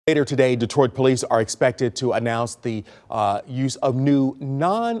Later today, Detroit police are expected to announce the use of new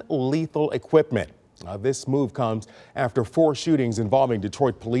non-lethal equipment. This move comes after 4 shootings involving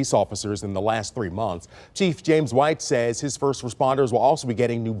Detroit police officers in the last 3 months. Chief James White says his first responders will also be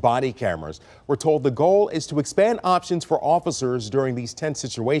getting new body cameras. We're told the goal is to expand options for officers during these tense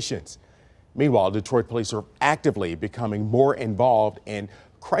situations. Meanwhile, Detroit police are actively becoming more involved in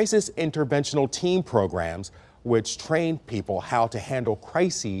crisis interventional team programs, which train people how to handle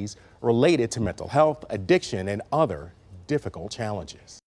crises related to mental health, addiction, and other difficult challenges.